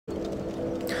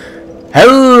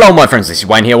Hello my friends, this is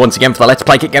Wayne here once again for the Let's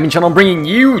Play Kit Gaming channel. I'm bringing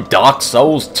you Dark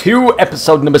Souls 2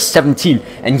 episode number 17.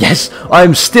 And yes,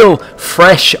 I'm still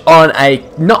fresh on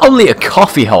not only a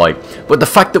coffee high, but the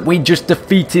fact that we just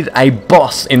defeated a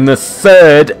boss in the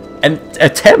third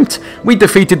attempt. We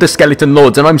defeated the Skeleton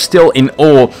Lords, and I'm still in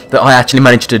awe that I actually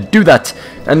managed to do that.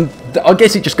 And I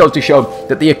guess it just goes to show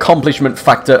that the accomplishment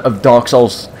factor of Dark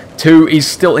Souls 2 is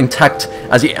still intact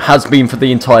as it has been for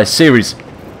the entire series.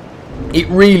 It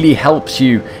really helps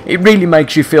you, it really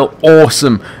makes you feel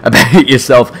awesome about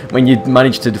yourself when you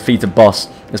manage to defeat a boss,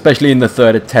 especially in the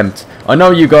third attempt. I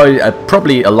know you guys,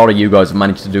 probably a lot of you guys have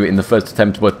managed to do it in the first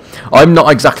attempt, but I'm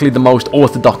not exactly the most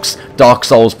orthodox Dark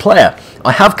Souls player.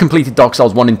 I have completed Dark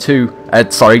Souls 1 and 2,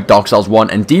 Dark Souls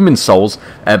 1 and Demon Souls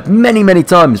many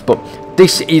times, but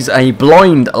this is a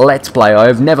blind Let's Play. I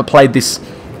have never played this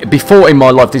before in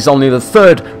my life. This is only the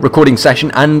third recording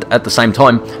session and at the same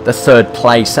time the third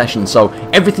play session, so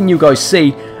everything you guys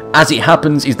see as it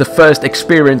happens is the first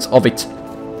experience of it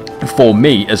for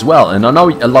me as well. And I know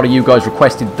a lot of you guys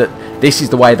requested that this is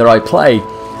the way that I play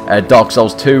Dark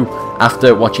Souls 2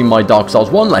 after watching my Dark Souls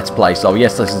 1 Let's Play, so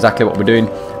yes, that's exactly what we're doing,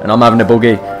 and I'm having a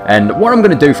boogie. And what I'm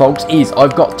going to do, folks, is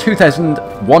I've got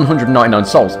 2,199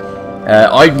 souls.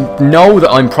 I know that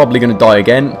I'm probably going to die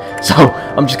again, so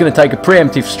I'm just going to take a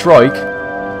preemptive strike,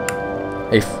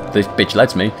 if this bitch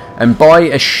lets me, and buy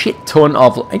a shit ton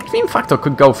of... In fact, I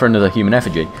could go for another human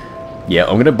effigy. Yeah,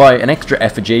 I'm going to buy an extra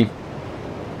effigy,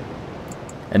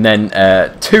 and then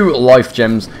 2 life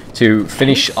gems to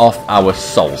finish off our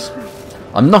souls.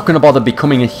 I'm not going to bother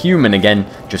becoming a human again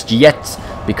just yet,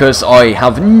 because I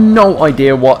have no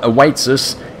idea what awaits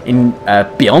us in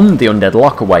beyond the Undead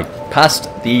Lockaway, past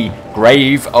the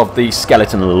grave of the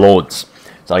Skeleton Lords.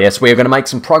 So yes, we're going to make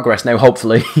some progress now,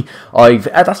 hopefully.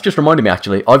 That's just reminded me,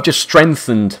 actually, I've just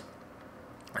strengthened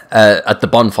at the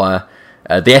bonfire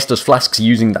the Estus Flasks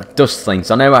using that dust thing.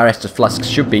 So now our Estus Flasks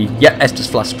should be, yeah, Estus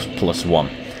Flasks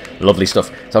 +1. Lovely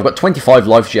stuff. So I've got 25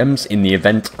 life gems in the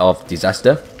event of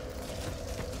disaster.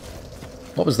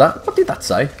 What was that? What did that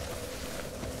say?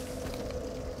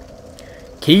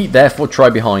 Key, therefore try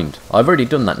behind. I've already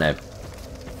done that now.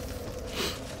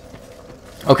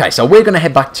 Okay, so we're going to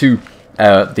head back to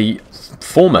the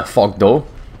former fog door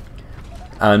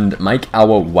and make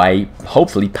our way,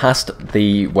 hopefully, past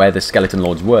where the Skeleton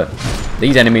Lords were.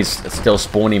 These enemies still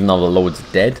spawn even though the Lord's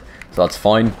dead, so that's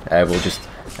fine. We'll just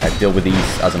deal with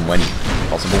these as and when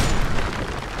possible.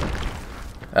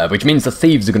 Which means the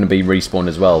thieves are going to be respawned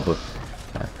as well, but...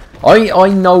 I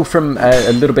know from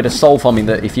a little bit of soul farming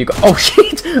that if you go... Oh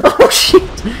shit! Oh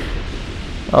shit!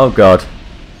 Oh god.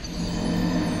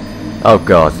 Oh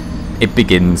god. It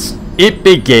begins. It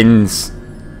begins!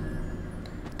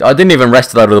 I didn't even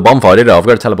rest out of the bonfire, did I? I've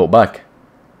got to teleport back.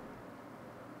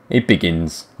 It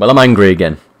begins. Well, I'm angry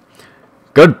again.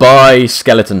 Goodbye,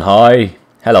 Skeleton High.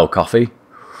 Hello, coffee.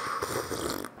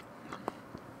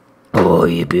 Oh,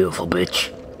 you beautiful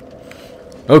bitch.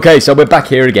 Okay, so we're back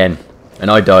here again. And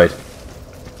I died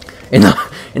in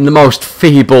the most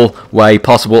feeble way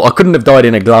possible. I couldn't have died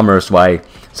in a glamorous way,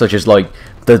 such as like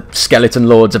the Skeleton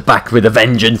Lords are back with a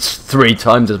vengeance 3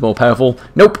 times as more powerful.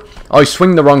 Nope, I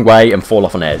swing the wrong way and fall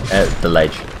off the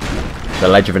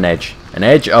ledge of an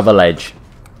edge, of a ledge.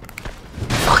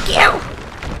 Fuck you.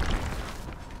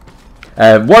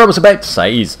 What I was about to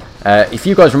say is, if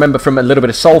you guys remember from a little bit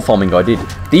of soul farming I did,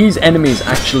 these enemies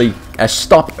actually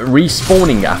stop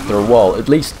respawning after a while. At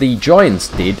least the giants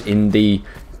did in the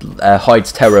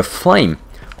Hyde's Tower of Flame.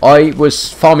 I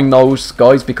was farming those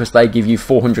guys because they give you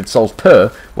 400 souls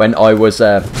per when I was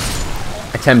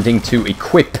attempting to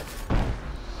equip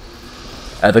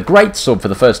the Great Sword for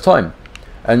the first time.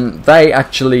 And they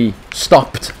actually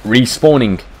stopped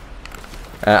respawning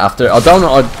after, I don't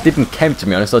know, I didn't count, to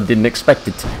be honest, I didn't expect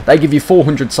it. They give you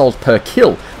 400 souls per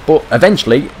kill, but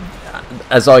eventually,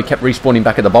 as I kept respawning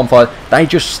back at the bonfire, they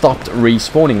just stopped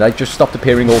respawning, they just stopped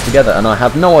appearing altogether, and I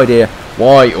have no idea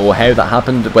why or how that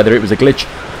happened, whether it was a glitch,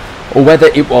 or whether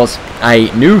it was a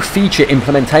new feature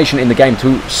implementation in the game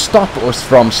to stop us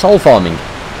from soul farming.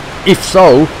 If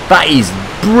so, that is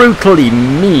brutally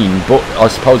mean, but I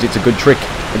suppose it's a good trick,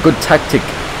 a good tactic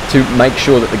to make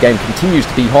sure that the game continues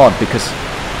to be hard, because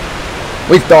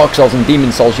with Dark Souls and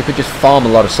Demon Souls you could just farm a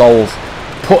lot of souls,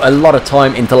 put a lot of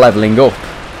time into leveling up,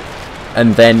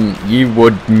 and then you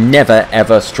would never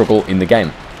ever struggle in the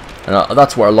game. And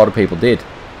that's what a lot of people did.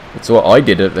 It's what I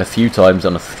did a few times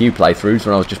on a few playthroughs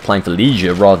when I was just playing for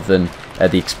leisure rather than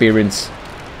the experience,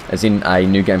 as in a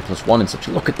New Game +1 and such.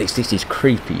 Look at this, this is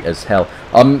creepy as hell.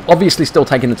 I'm obviously still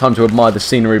taking the time to admire the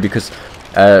scenery because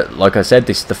Like I said,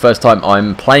 this is the first time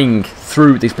I'm playing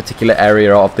through this particular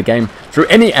area of the game. Through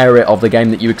any area of the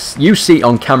game that you see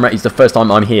on camera is the first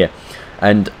time I'm here.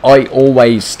 And I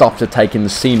always stop to take in the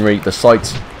scenery, the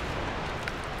sights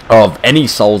of any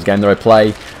Souls game that I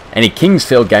play, any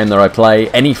Kingsfield game that I play,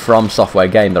 any From Software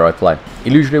game that I play.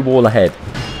 Illusory wall ahead.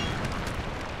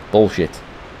 Bullshit.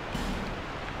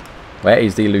 Where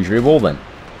is the illusory wall then?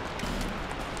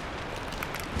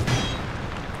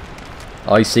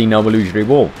 I see no illusory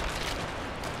wall.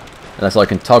 Unless I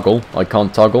can toggle. I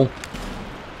can't toggle.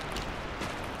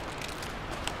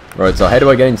 Right, so how do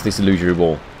I get into this illusory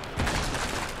wall?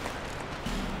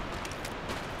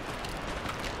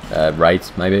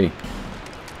 Right, maybe.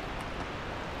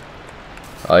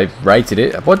 I've rated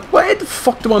it. Where the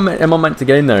fuck am I meant to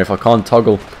get in there if I can't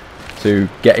toggle to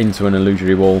get into an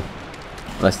illusory wall?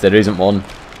 Unless there isn't one.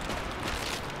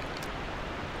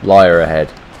 Liar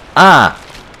ahead. Ah!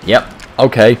 Yep,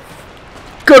 okay.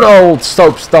 Good old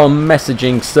soapstone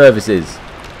messaging services.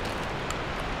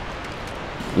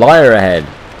 Liar ahead.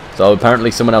 So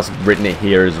apparently someone else has written it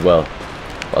here as well,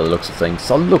 by the looks of things.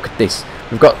 So look at this.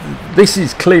 This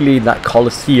is clearly that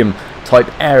Colosseum type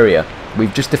area.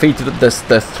 We've just defeated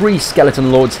the 3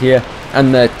 skeleton lords here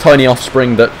and their tiny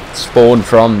offspring that spawn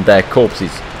from their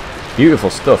corpses. Beautiful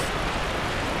stuff.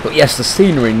 But yes, the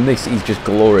scenery in this is just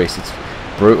glorious. It's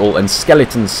brutal, and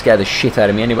skeletons scare the shit out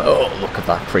of me anyway. Oh, look at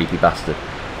that creepy bastard.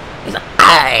 He's like,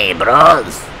 "Hey,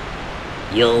 bros,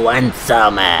 you want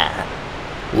some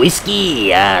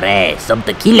whiskey or some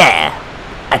tequila?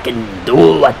 I can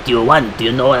do what you want,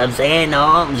 you know what I'm saying,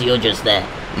 Holmes? You just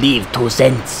leave 2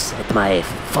 cents at my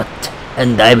foot,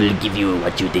 and I will give you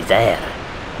what you desire."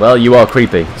 Well, you are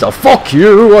creepy, so fuck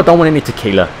you. I don't want any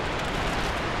tequila.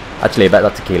 Actually, I bet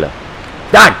that tequila.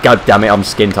 Ah, god damn it, I'm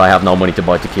skint. I have no money to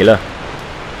buy tequila.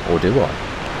 Or do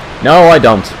I? No, I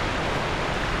don't.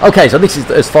 Okay, so this is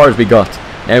as far as we got.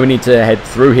 Now we need to head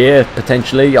through here,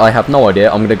 potentially. I have no idea.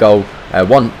 I'm going to go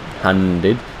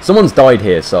one-handed. Someone's died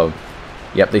here, so...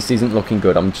 Yep, this isn't looking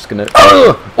good. I'm just going to...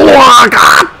 Oh,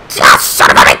 God! Yes,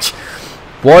 son of a bitch!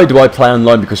 Why do I play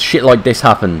online? Because shit like this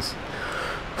happens.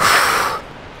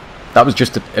 That was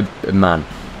just a man.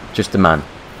 Just a man.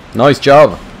 Nice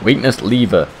job. Weakness,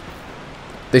 lever.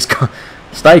 This guy...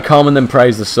 Stay calm and then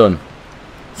praise the sun.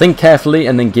 Think carefully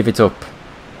and then give it up.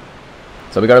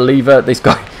 So we got a lever. This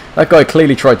guy... That guy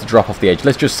clearly tried to drop off the edge.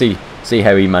 Let's just see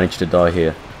how he managed to die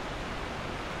here.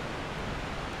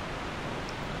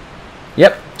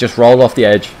 Yep, just rolled off the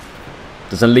edge.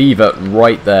 There's a lever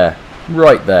right there.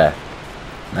 Right there.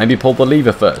 Maybe pull the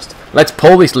lever first. Let's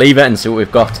pull this lever and see what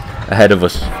we've got ahead of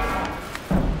us.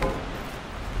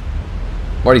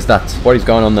 What is that? What is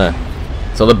going on there?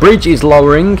 So the bridge is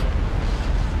lowering.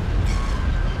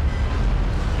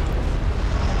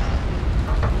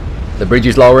 The bridge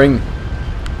is lowering.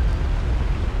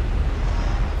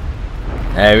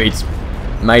 It's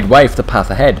made way for the path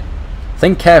ahead.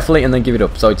 Think carefully and then give it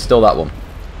up. So it's still that one.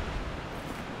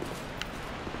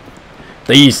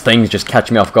 These things just catch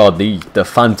me off guard. The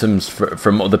phantoms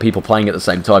from other people playing at the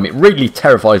same time. It really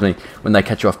terrifies me when they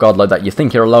catch you off guard like that. You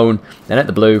think you're alone, then at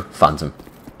the blue, phantom.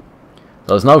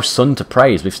 There's no sun to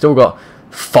praise. We've still got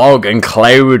fog and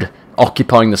cloud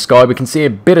occupying the sky. We can see a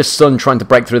bit of sun trying to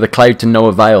break through the cloud to no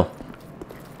avail.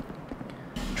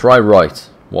 Try right.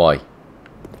 Why?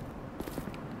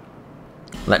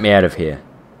 Let me out of here.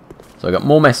 So I got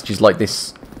more messages like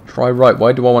this. Try right.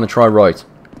 Why do I want to try right?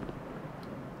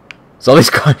 So this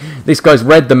guy's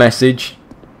read the message.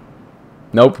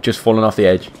 Nope, just fallen off the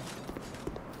edge.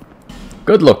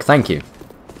 Good luck, thank you.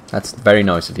 That's very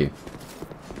nice of you.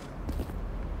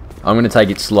 I'm going to take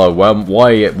it slow. Well,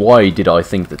 why did I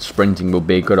think that sprinting would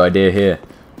be a good idea here?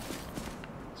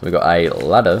 So we got a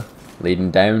ladder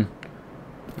leading down.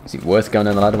 Is it worth going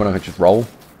down the ladder when I could just roll?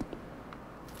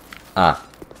 Ah,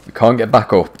 we can't get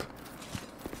back up.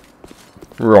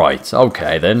 Right,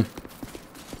 okay then.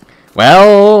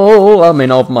 Well, I'm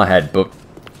in over my head, but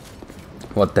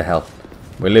what the hell?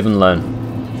 We live and learn.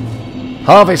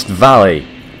 Harvest Valley.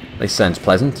 This sounds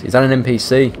pleasant. Is that an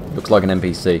NPC? Looks like an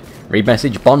NPC. Read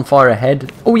message, bonfire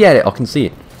ahead. Oh yeah, I can see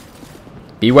it.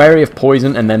 Be wary of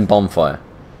poison and then bonfire.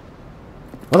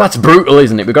 Well, that's brutal,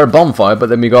 isn't it? We got a bonfire, but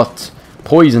then we got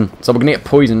poison. So we're going to get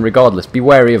poison regardless. Be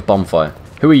wary of bonfire.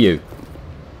 Who are you?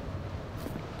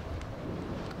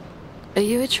 Are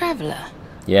you a traveller?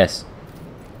 Yes.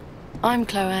 I'm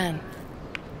Chloanne,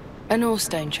 an ore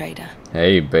stone trader.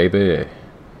 Hey, baby.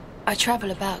 I travel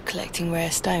about collecting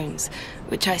rare stones,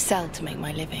 which I sell to make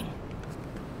my living.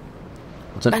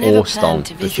 What's an I never ore stone? planned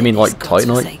to Does she visit mean this like God's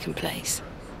Titanite? forsaken place.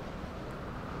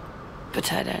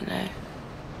 But I don't know.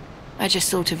 I just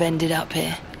sort of ended up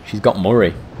here. She's got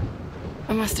Murray.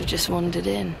 I must have just wandered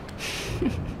in.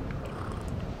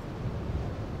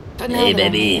 But now Hey, that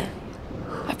I'm baby. here,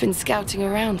 I've been scouting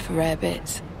around for rare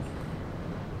bits.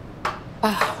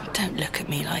 Oh, don't look at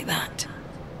me like that.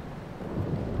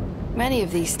 Many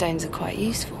of these stones are quite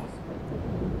useful.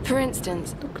 For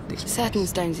instance, certain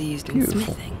stones are used in Beautiful.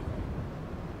 smithing.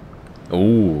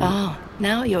 Ooh. Oh,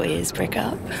 now your ears prick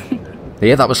up.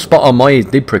 Yeah, that was spot on. My ears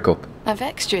did prick up. I've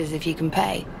extras if you can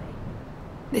pay.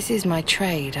 This is my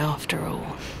trade, after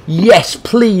all. Yes,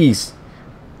 please.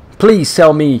 Please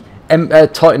sell me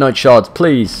Titanite shards,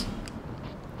 please.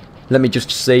 Let me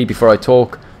just see before I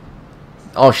talk.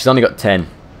 Oh, she's only got 10.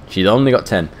 She's only got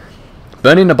 10.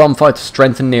 Burning a bonfire to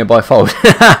strengthen nearby foes.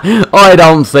 I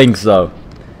don't think so.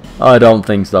 I don't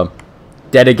think so.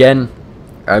 Dead again.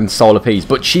 And solar piece.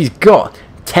 But she's got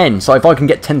 10. So if I can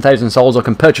get 10,000 souls, I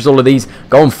can purchase all of these.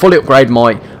 Go and fully upgrade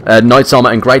my Knight's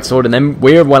Armor and Greatsword. And then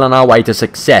we're well on our way to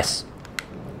success.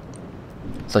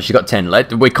 So she got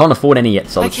 10. We can't afford any yet,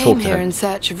 so I let's talk came to here them. in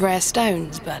search of rare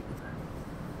stones, but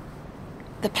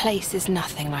the place is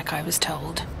nothing like I was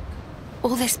told.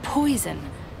 All this poison,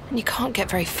 and you can't get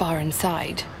very far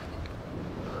inside.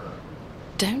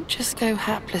 Don't just go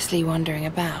haplessly wandering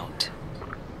about.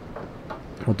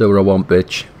 I'll do what I want,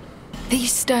 bitch.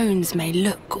 These stones may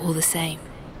look all the same,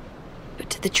 but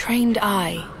to the trained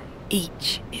eye,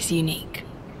 each is unique.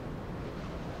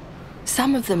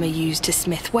 Some of them are used to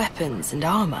smith weapons and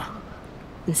armor,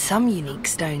 and some unique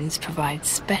stones provide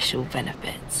special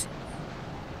benefits.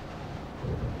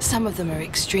 Some of them are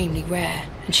extremely rare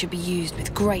and should be used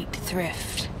with great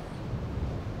thrift.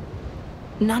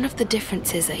 None of the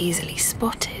differences are easily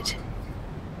spotted,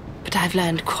 but I've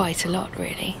learned quite a lot,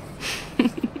 really.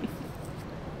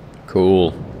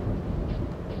 Cool.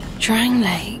 Drang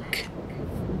Lake.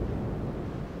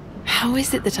 How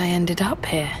is it that I ended up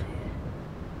here?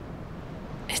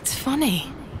 It's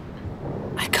funny.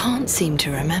 I can't seem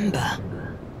to remember.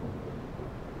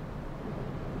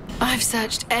 I've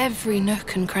searched every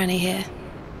nook and cranny here.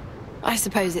 I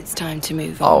suppose it's time to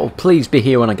move on. Oh, please be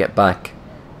here when I get back.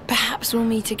 Perhaps we'll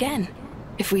meet again,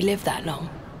 if we live that long.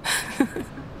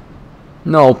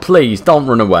 No, please, don't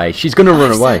run away. She's gonna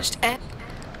run I've away. searched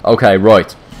Okay,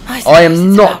 right. I I suppose am it's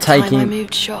not about time I taking...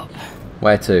 moved shop.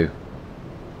 Where to?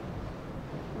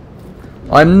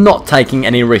 I'm not taking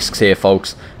any risks here,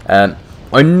 folks. I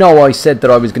know I said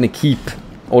that I was going to keep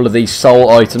all of these soul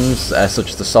items, such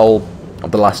as the soul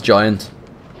of the last giant.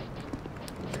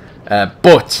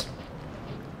 But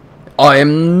I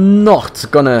am not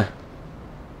gonna...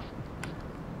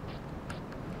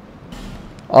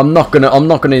 I'm not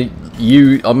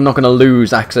gonna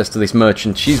lose access to this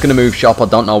merchant. She's gonna move shop. I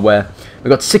don't know where. We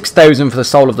got 6,000 for the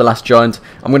soul of the last giant.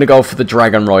 I'm gonna go for the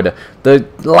dragon rider. The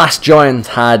last giant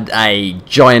had a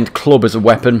giant club as a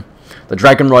weapon. The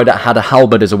dragon rider had a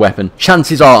halberd as a weapon.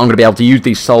 Chances are I'm gonna be able to use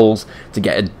these souls to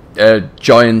get a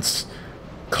giant's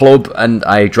club and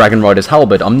a dragon rider's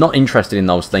halberd. I'm not interested in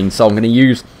those things, so I'm gonna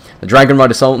use the dragon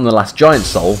rider soul and the last giant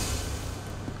soul.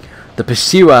 The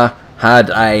pursuer had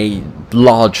a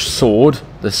large sword.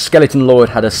 The skeleton lord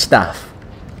had a staff.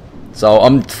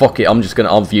 So fuck it. I'm just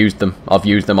gonna. I've used them.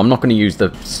 I'm not gonna use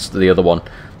the other one.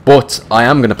 But I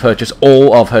am gonna purchase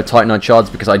all of her Titanite shards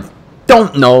because I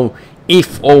don't know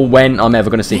if or when I'm ever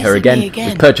gonna see her again.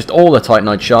 We've purchased all the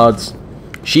Titanite shards.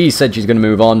 She said she's gonna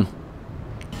move on.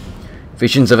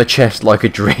 Visions of a chest like a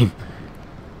dream.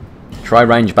 Try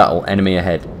range battle. Enemy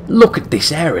ahead. Look at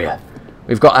this area.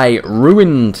 We've got a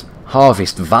ruined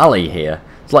Harvest Valley here.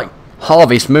 It's like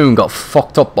Harvest Moon got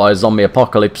fucked up by a zombie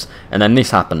apocalypse and then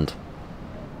this happened.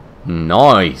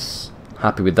 Nice.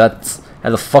 Happy with that. How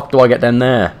the fuck do I get down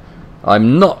there?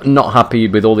 I'm not happy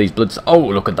with all these bloods. Oh,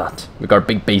 look at that. We've got a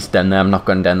big beast down there. I'm not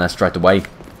going down there straight away.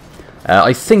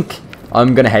 I think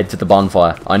I'm going to head to the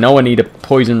bonfire. I know I need a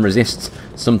poison resist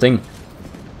something.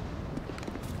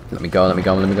 Let me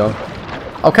go.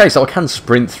 Okay, so I can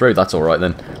sprint through. That's alright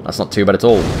then. That's not too bad at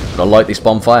all. Gotta light this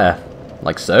bonfire.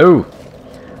 Like so.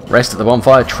 Rest at the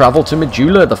bonfire. Travel to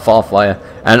Medulla, the Farfire.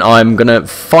 And I'm gonna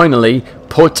finally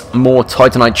put more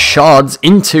Titanite shards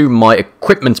into my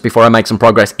equipment before I make some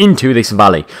progress into this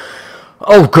valley.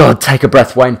 Oh god, take a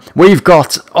breath, Wayne. We've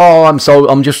got... Oh,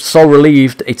 I'm just so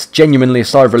relieved. It's genuinely a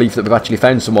sigh of relief that we've actually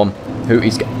found someone who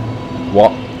is...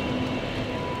 What?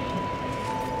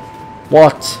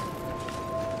 What?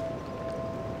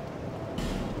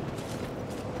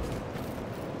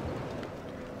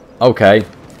 Okay.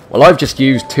 Well, I've just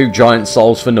used 2 giant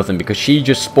souls for nothing because she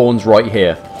just spawns right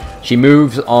here. She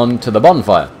moves on to the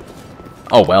bonfire.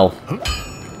 Oh, well.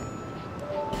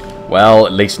 Well,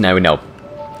 at least now we know.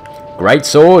 Great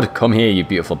sword. Come here, you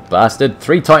beautiful bastard.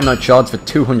 3 Titanite shards for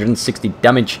 260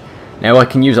 damage. Now I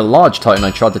can use a large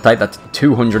Titanite shard to take that to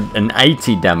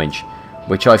 280 damage.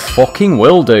 Which I fucking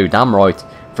will do, damn right.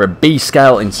 For a B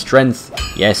scale in strength.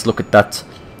 Yes, look at that.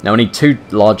 Now I need 2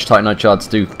 large Titanite shards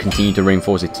to continue to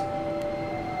reinforce it.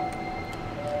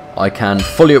 I can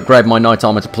fully upgrade my knight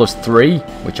armor to +3,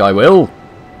 which I will.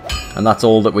 And that's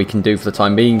all that we can do for the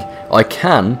time being. I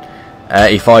can,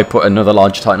 if I put another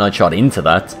large Titanite shard into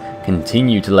that,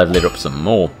 continue to level it up some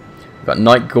more. We've got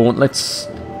knight gauntlets,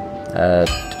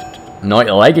 knight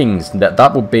leggings.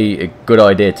 That would be a good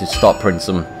idea to start putting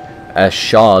some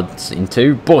shards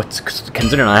into. But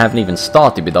considering I haven't even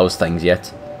started with those things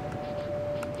yet,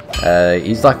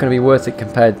 is that going to be worth it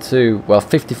compared to, well,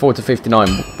 54 to 59?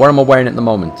 What am I wearing at the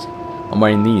moment? I'm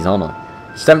wearing these, aren't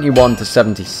I? 71 to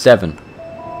 77.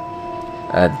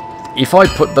 If I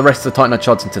put the rest of the Titanite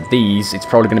shards into these, it's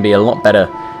probably going to be a lot better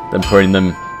than putting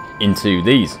them into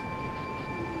these.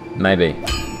 Maybe.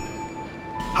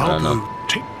 I don't know.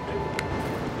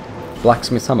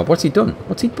 Blacksmith's hammer. What's he done?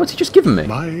 What's he just given me?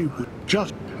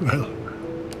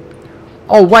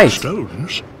 Oh wait.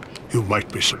 Stones. You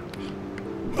might be.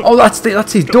 Oh,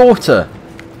 that's his daughter.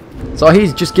 So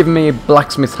he's just given me a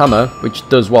blacksmith hammer, which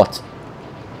does what?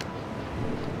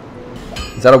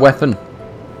 Is that a weapon?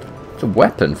 It's a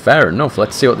weapon. Fair enough.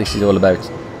 Let's see what this is all about.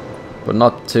 But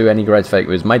not to any great effect.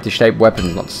 It was made to shape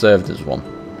weapons, not served as one.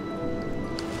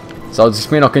 So does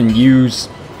this mean I can use,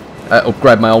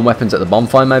 upgrade my own weapons at the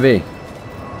bonfire, maybe?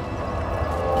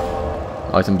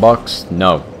 Item box?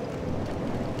 No.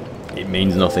 It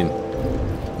means nothing.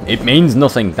 It means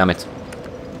nothing, damn it.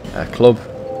 Club.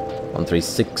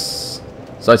 136.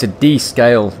 So it's a D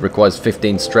scale, requires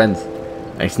 15 strength.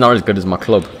 And it's not as good as my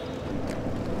club.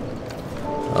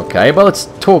 Okay, well let's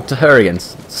talk to her again.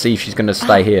 See if she's going to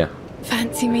stay here.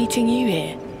 Fancy meeting you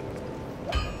here.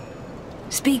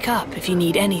 Speak up if you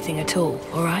need anything at all,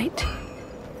 alright?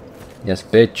 Yes,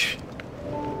 bitch.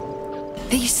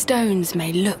 These stones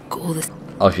may look all the...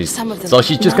 Oh, she's... Some of them So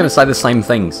she's just going to say the same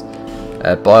things.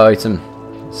 Buy item.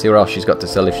 See what else she's got to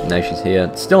sell if now she's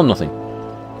here. Still nothing.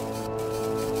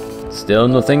 Still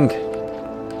nothing.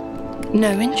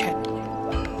 No interest.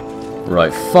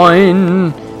 Right,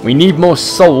 fine. We need more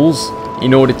souls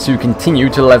in order to continue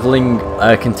leveling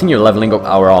up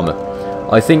our armor.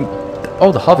 I think...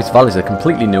 Oh, the Harvest Valley is a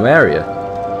completely new area.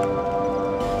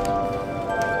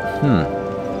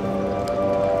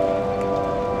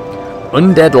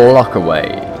 Undead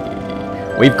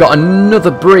Lockaway. We've got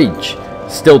another bridge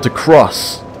still to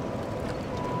cross.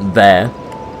 There.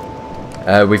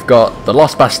 We've got the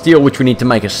Lost Bastille, which we need to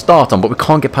make a start on, but we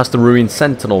can't get past the Ruined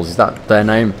Sentinels. Is that their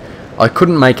name? I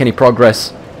couldn't make any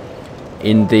progress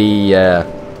in the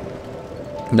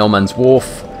No Man's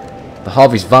Wharf. The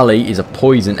Harvest Valley is a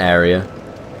poison area.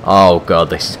 Oh god,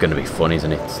 this is going to be fun,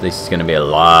 isn't it? This is going to be a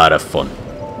lot of fun.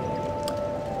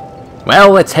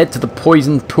 Well, let's head to the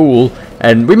poison pool,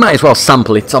 and we might as well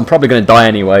sample it. I'm probably going to die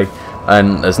anyway,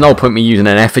 and there's no point me using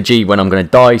an effigy when I'm going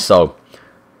to die, so...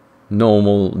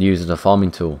 Normal uses a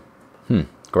farming tool.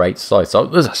 Great scythe. So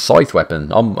there's a scythe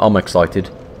weapon. I'm excited.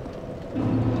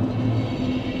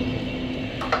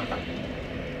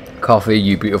 Coffee,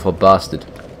 you beautiful bastard.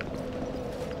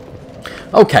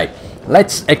 Okay,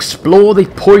 let's explore the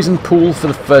poison pool for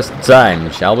the first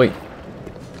time, shall we?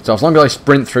 So as long as I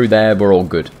sprint through there, we're all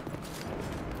good.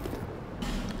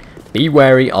 Be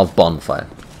wary of bonfire.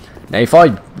 Now if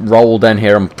I roll down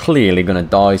here, I'm clearly going to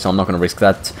die, so I'm not going to risk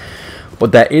that.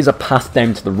 But there is a path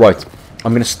down to the right.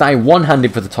 I'm going to stay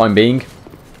one-handed for the time being.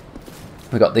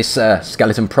 We've got this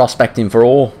skeleton prospecting for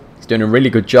ore. He's doing a really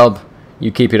good job.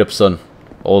 You keep it up, son.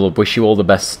 Wish you all the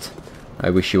best. I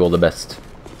wish you all the best.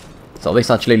 So this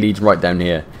actually leads right down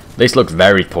here. This looks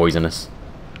very poisonous.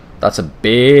 That's a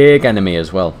big enemy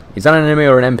as well. Is that an enemy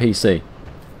or an NPC?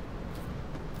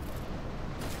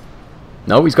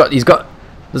 No, he's got...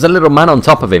 There's a little man on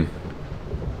top of him.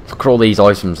 Look at all these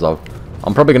items, though.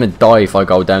 I'm probably going to die if I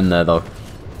go down there, though.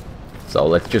 So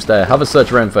let's just have a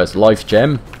search around first. Life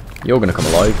gem. You're going to come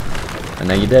alive. And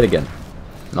now you're dead again.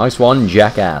 Nice one,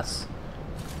 jackass.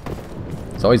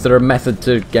 So is there a method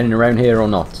to getting around here or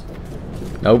not?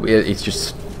 No, it's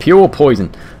just pure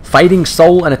poison. Fading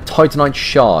soul and a titanite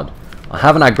shard. I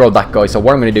haven't aggroed that guy, so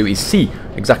what I'm going to do is see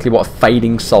exactly what a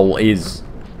fading soul is.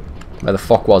 Where the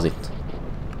fuck was it?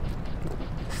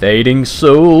 Fading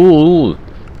soul.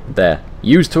 There.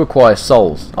 Used to acquire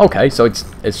souls. Okay, so it's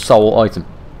a soul item.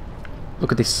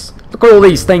 Look at this. Look at all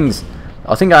these things.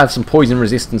 I think I have some poison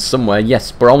resistance somewhere.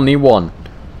 Yes, but only one.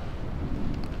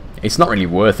 It's not really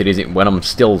worth it, is it, when I'm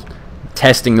still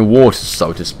testing the waters,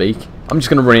 so to speak. I'm just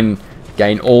going to run in,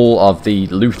 gain all of the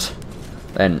loot,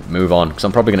 then move on, because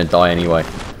I'm probably going to die anyway.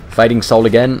 Fading soul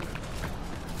again.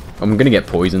 I'm going to get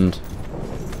poisoned.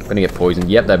 Gonna get poisoned.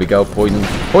 Yep, there we go. Poison.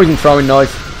 Poison throwing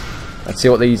knife. Let's see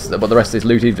what the rest of this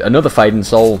looted. Another fading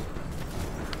soul.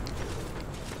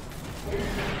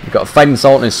 We've got a fading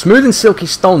soul and a smooth and silky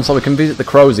stone, so we can visit the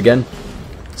crows again.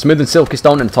 Smooth and silky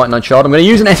stone and a Titanite shard. I'm going to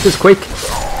use an Estus quick.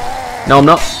 No, I'm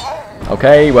not.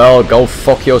 Okay, well, go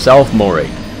fuck yourself, Maury.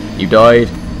 You died.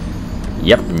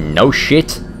 Yep, no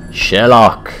shit,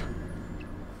 Sherlock.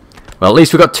 Well, at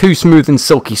least we got 2 smooth and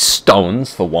silky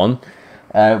stones for one.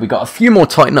 We got a few more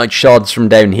Titanite shards from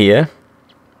down here.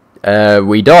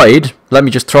 We died. Let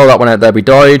me just throw that one out there. We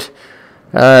died.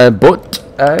 But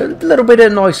a little bit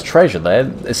of nice treasure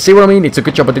there. See what I mean? It's a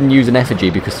good job I didn't use an effigy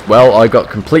because, well, I got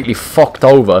completely fucked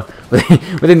over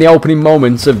within the opening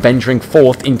moments of venturing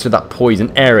forth into that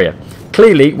poison area.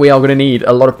 Clearly, we are going to need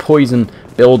a lot of poison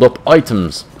build-up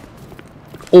items.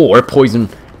 Or a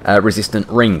poison-resistant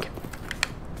ring.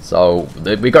 So,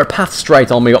 we got a path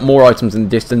straight on, we got more items in the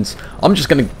distance. I'm just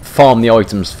going to farm the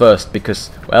items first because,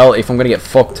 well, if I'm going to get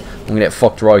fucked, I'm going to get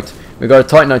fucked right. We've got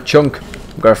a Titanite chunk,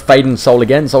 we've got a Fading Soul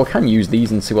again, so I can use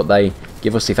these and see what they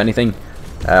give us, if anything.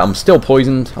 I'm still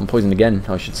poisoned. I'm poisoned again,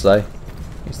 I should say.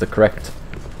 It's the correct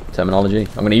terminology.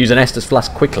 I'm going to use an Estus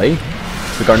Flask quickly.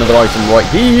 We've got another item right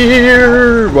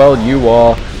here. Well, you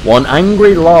are one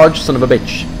angry large son of a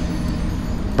bitch.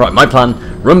 Right, my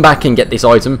plan, run back and get this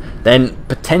item, then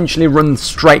potentially run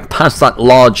straight past that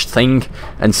large thing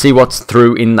and see what's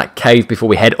through in that cave before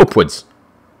we head upwards.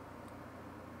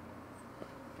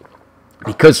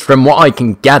 Because from what I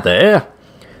can gather,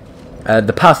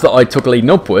 the path that I took leading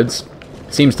upwards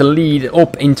seems to lead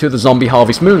up into the Zombie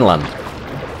Harvest Moonland.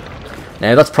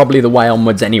 Now, that's probably the way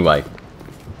onwards anyway.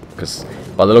 Because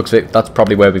by the looks of it, that's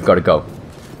probably where we've got to go.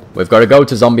 We've got to go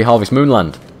to Zombie Harvest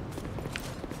Moonland.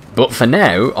 But for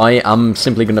now, I am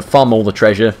simply going to farm all the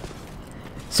treasure.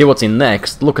 See what's in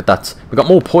next. Look at that. We've got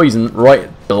more poison right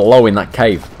below in that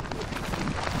cave.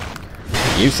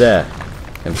 You, sir,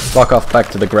 can fuck off back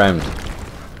to the ground.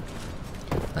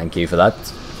 Thank you for that.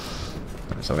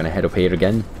 So I'm going to head up here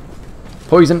again.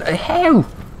 Poison. How?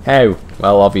 How?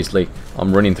 Well, obviously,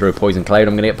 I'm running through a poison cloud.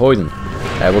 I'm going to get poisoned.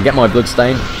 We'll get my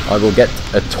bloodstain. I will get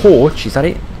a torch. Is that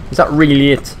it? Is that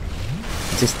really it?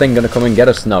 Is this thing going to come and get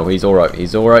us? No, he's alright.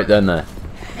 He's alright down there.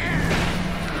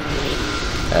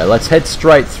 Let's head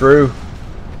straight through.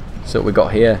 So what we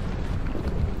got here.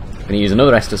 Going to use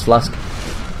another Estus Flask.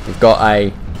 We've got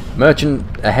a merchant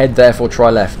ahead, therefore try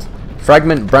left.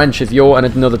 Fragment, branch of yore, and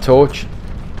another torch.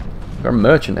 We've got a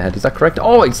merchant ahead. Is that correct?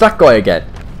 Oh, it's that guy again.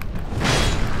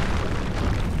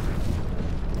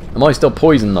 Am I still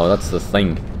poisoned though? That's the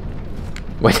thing.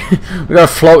 Wait, we got a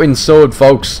floating sword,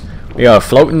 folks. We got a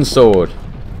floating sword.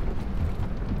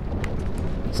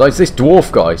 So it's this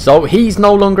dwarf guy. So he's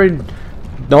no longer in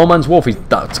No Man's Wolf.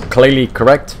 That's clearly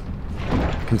correct,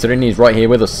 considering he's right here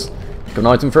with us. Got an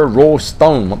item for a raw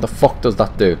stone. What the fuck does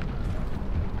that do?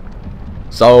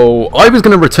 So I was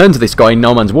going to return to this guy in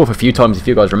No Man's Wolf a few times, if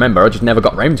you guys remember. I just never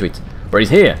got round to it. But he's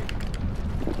here.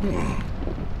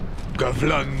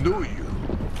 Gavlan knew you.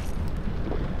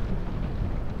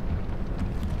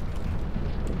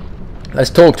 Let's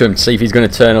talk to him to see if he's going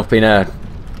to turn up in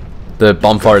the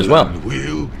bonfire as well. Gavlan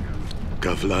will,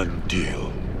 Gavlan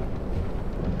deal.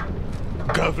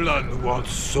 Gavlan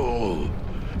wants soul.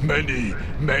 Many,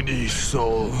 many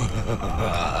soul.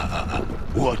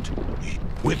 What?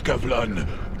 With Gavlan?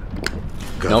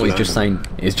 No, he's just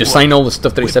saying all the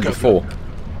stuff that he said before.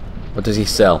 What does he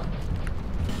sell?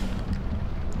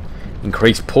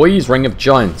 Increased poise, ring of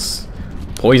giants,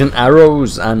 poison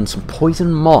arrows, and some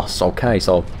poison moss. Okay,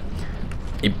 so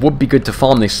it would be good to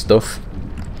farm this stuff,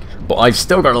 but I've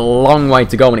still got a long way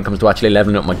to go when it comes to actually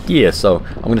leveling up my gear, so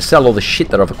I'm going to sell all the shit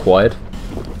that I've acquired.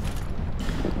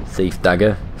 Thief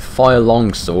dagger, fire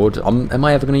longsword. Am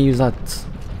I ever going to use that?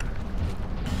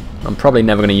 I'm probably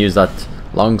never going to use that.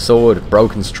 Longsword,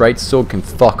 broken straight sword can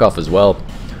fuck off as well.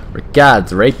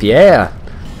 Regards, rapier,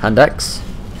 hand axe,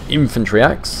 infantry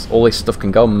axe. All this stuff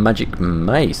can go. Magic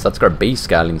mace. That's got a B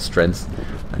scale in strength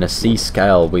and a C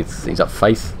scale with. Is that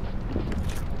faith?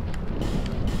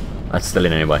 That's still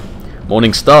in anyway.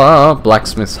 Morning Star,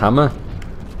 blacksmith's hammer.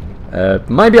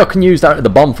 Maybe I can use that at the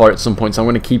bonfire at some point, so I'm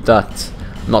going to keep that.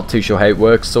 I'm not too sure how it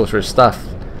works. Sorcerer's staff.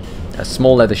 A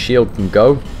small leather shield can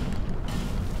go.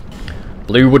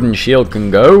 Blue wooden shield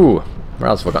can go. Where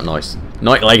else have I got nice?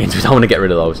 Night leggings, we don't want to get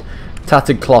rid of those.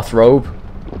 Tattered cloth robe.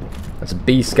 That's a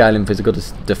B scale in physical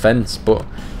defense, but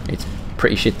it's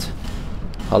pretty shit.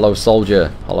 Hollow soldier.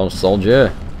 Hollow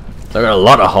soldier. So I've got a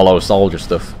lot of hollow soldier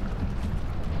stuff.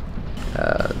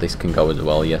 This can go as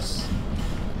well, yes.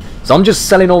 So I'm just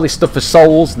selling all this stuff for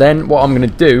souls. Then what I'm going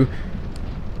to do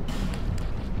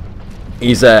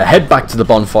is head back to the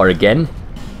bonfire again.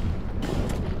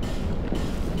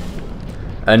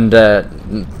 And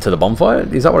to the bonfire?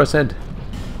 Is that what I said?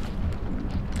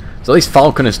 So this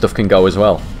falconer stuff can go as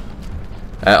well.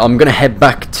 I'm going to head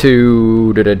back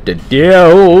to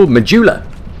Medulla,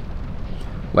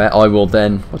 where I will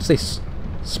then... What's this?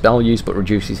 Spell use but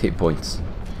reduces hit points.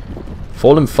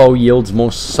 Fallen foe yields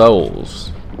more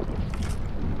souls.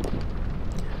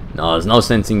 No, there's no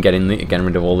sense in getting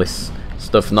rid of all this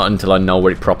stuff, not until I know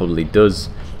what it properly does.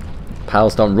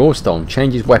 Palestone, raw stone,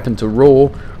 changes weapon to raw,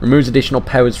 removes additional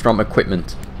powers from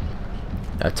equipment.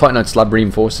 Titanite slab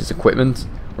reinforces equipment.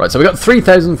 Right, so we got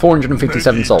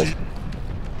 3,457 souls.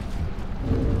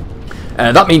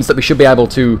 That means that we should be able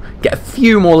to get a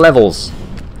few more levels.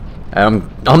 I'm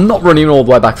not running all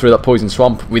the way back through that poison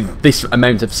swamp with this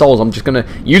amount of souls. I'm just going to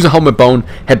use a homeward bone,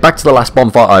 head back to the last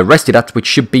bonfire I rested at, which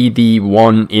should be the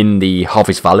one in the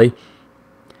Harvest Valley.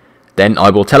 Then I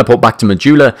will teleport back to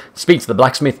Medulla, speak to the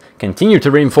blacksmith, continue to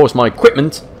reinforce my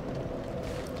equipment.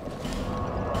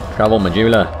 Travel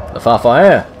Medulla, the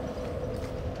Farfire.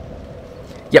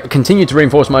 Yep, continue to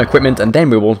reinforce my equipment, and then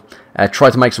we will try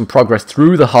to make some progress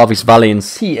through the Harvest Valley and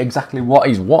see exactly what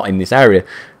is what in this area.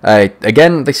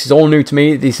 Again, this is all new to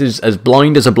me. This is as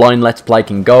blind as a blind Let's Play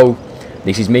can go.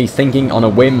 This is me thinking on a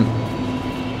whim.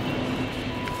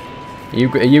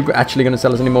 Are you actually going to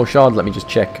sell us any more shards? Let me just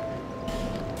check.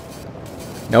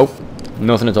 Nope,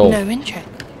 nothing at all. No interest.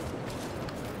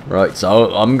 Right,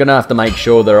 so I'm going to have to make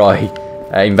sure that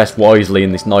I invest wisely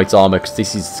in this knight's armor, because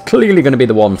this is clearly going to be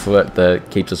the one that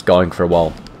keeps us going for a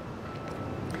while.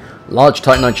 Large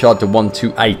Titanite shard to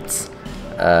 128.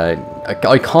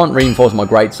 I can't reinforce my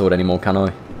greatsword anymore, can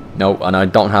I? No, and I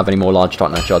don't have any more large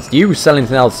Titanite shards. Do you sell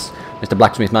anything else, Mr.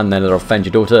 Blacksmith Man, then, that'll offend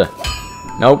your daughter?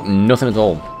 Nope, nothing at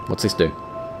all. What's this do?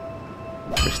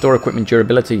 Restore equipment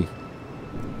durability.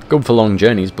 Good for long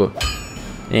journeys, but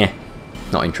yeah,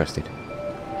 not interested.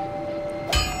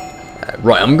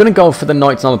 Right, I'm going to go for the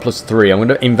Knight's Armor plus 3. I'm going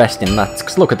to invest in that,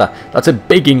 because look at that. That's a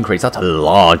big increase. That's a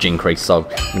large increase, so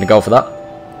I'm going to go for that.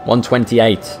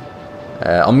 128.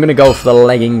 I'm going to go for the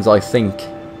leggings, I think.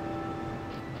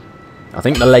 I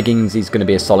think the leggings is going to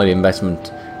be a solid investment,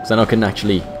 because then I can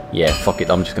actually... Yeah, fuck it,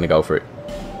 I'm just going to go for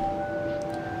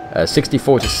it.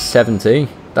 64 to 70.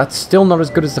 That's still not as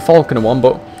good as the Falconer one,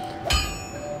 but...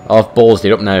 I've ballsed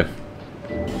it up now.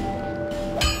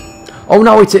 Oh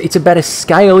no, it's a better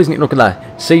scale, isn't it? Look at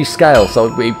that. C scale.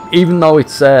 So even though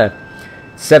it's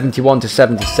 71 to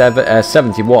 77,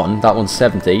 71, that one's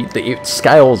 70, it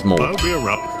scales more.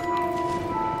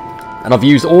 And I've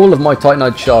used all of my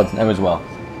Titanite shards now as well.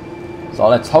 So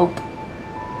let's hope.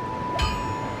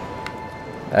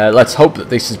 Let's hope that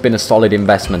this has been a solid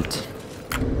investment.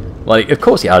 Well, of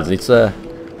course it has. It's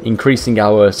increasing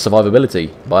our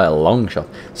survivability by a long shot.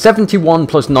 71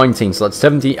 plus 19, so that's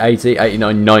 70, 80,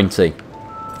 89, 90.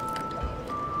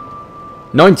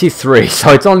 93,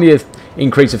 so it's only an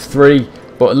increase of 3,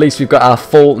 but at least we've got our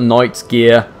full Knight's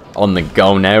gear on the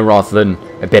go now, rather than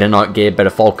a bit of Knight gear,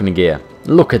 better Falconer gear.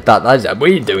 Look at that,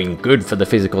 we're doing good for the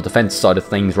physical defense side of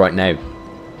things right now.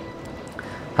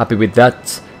 Happy with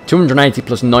that. 280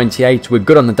 plus 98, we're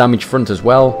good on the damage front as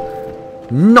well.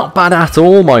 Not bad at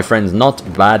all, my friends. Not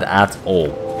bad at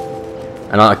all.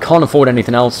 And I can't afford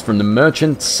anything else from the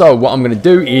merchant. So what I'm going to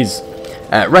do is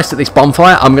rest at this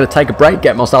bonfire. I'm going to take a break,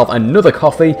 get myself another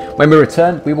coffee. When we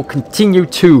return, we will continue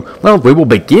to... Well, we will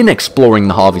begin exploring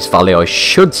the Harvest Valley, I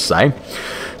should say.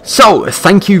 So,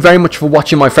 thank you very much for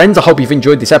watching, my friends. I hope you've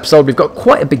enjoyed this episode. We've got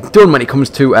quite a bit done when it comes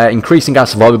to increasing our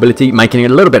survivability, making a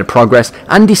little bit of progress,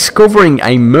 and discovering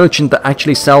a merchant that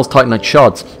actually sells Titanite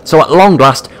shards. So, at long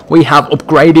last, we have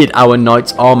upgraded our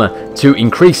Knight's armor to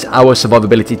increase our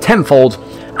survivability tenfold,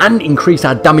 and increase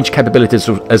our damage capabilities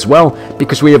as well,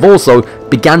 because we have also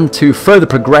begun to further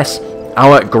progress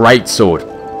our greatsword.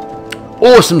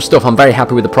 Awesome stuff. I'm very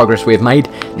happy with the progress we have made.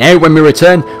 Now, when we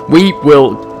return, we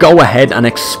will go ahead and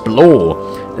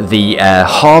explore the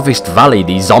Harvest Valley,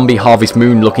 the zombie Harvest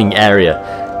Moon looking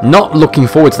area. Not looking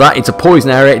forward to that. It's a poison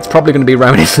area. It's probably going to be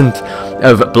reminiscent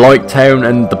of Blighttown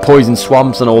and the poison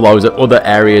swamps and all those other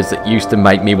areas that used to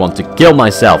make me want to kill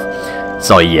myself.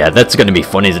 So yeah, that's going to be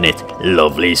fun, isn't it?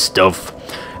 Lovely stuff.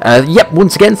 Yep,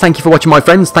 once again, thank you for watching, my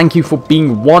friends. Thank you for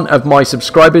being one of my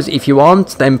subscribers. If you aren't,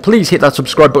 then please hit that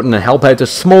subscribe button and help out a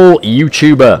small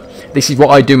YouTuber. This is what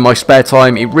I do in my spare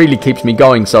time. It really keeps me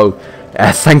going. So,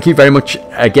 thank you very much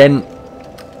again.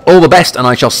 All the best, and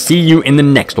I shall see you in the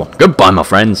next one. Goodbye, my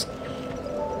friends.